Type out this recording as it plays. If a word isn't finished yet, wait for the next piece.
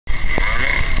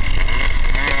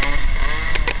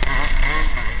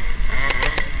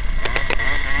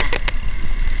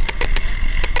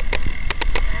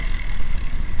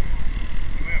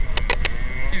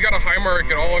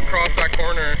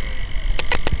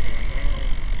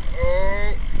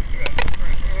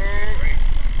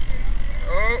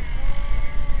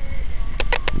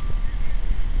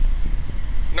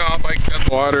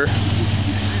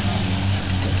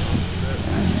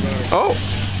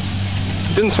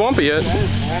Didn't swamp it yet.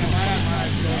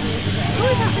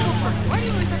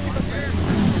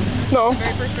 No,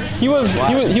 he was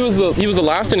the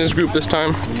last in his group this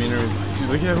time. I mean, she's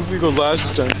like, yeah, we go last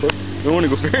this time. But I don't want to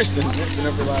go first and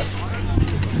never last.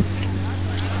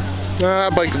 Nah,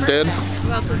 that bike's dead. Who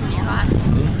else was in your class?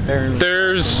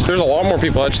 There's a lot more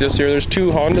people actually this year. There's 2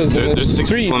 Hondas. There's 6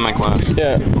 people in my class.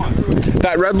 Yeah.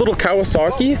 That red little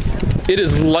Kawasaki, it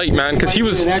is light, man, because he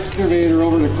was... An excavator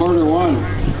over to quarter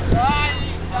 1. Oh,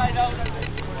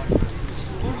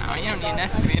 you don't need an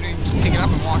excavator. You just pick it up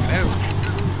and walk it out.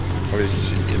 Or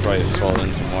you probably swallowed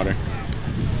in some water.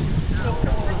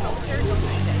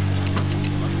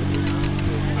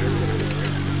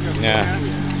 Yeah.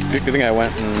 Good thing I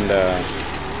went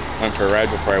for a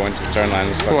ride before I went to the starting line.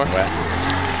 It was fucking wet.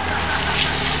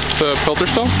 The filter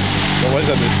still? What was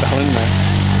that? There's still in there.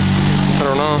 I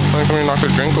don't know. I think somebody knocked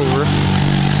a drink over.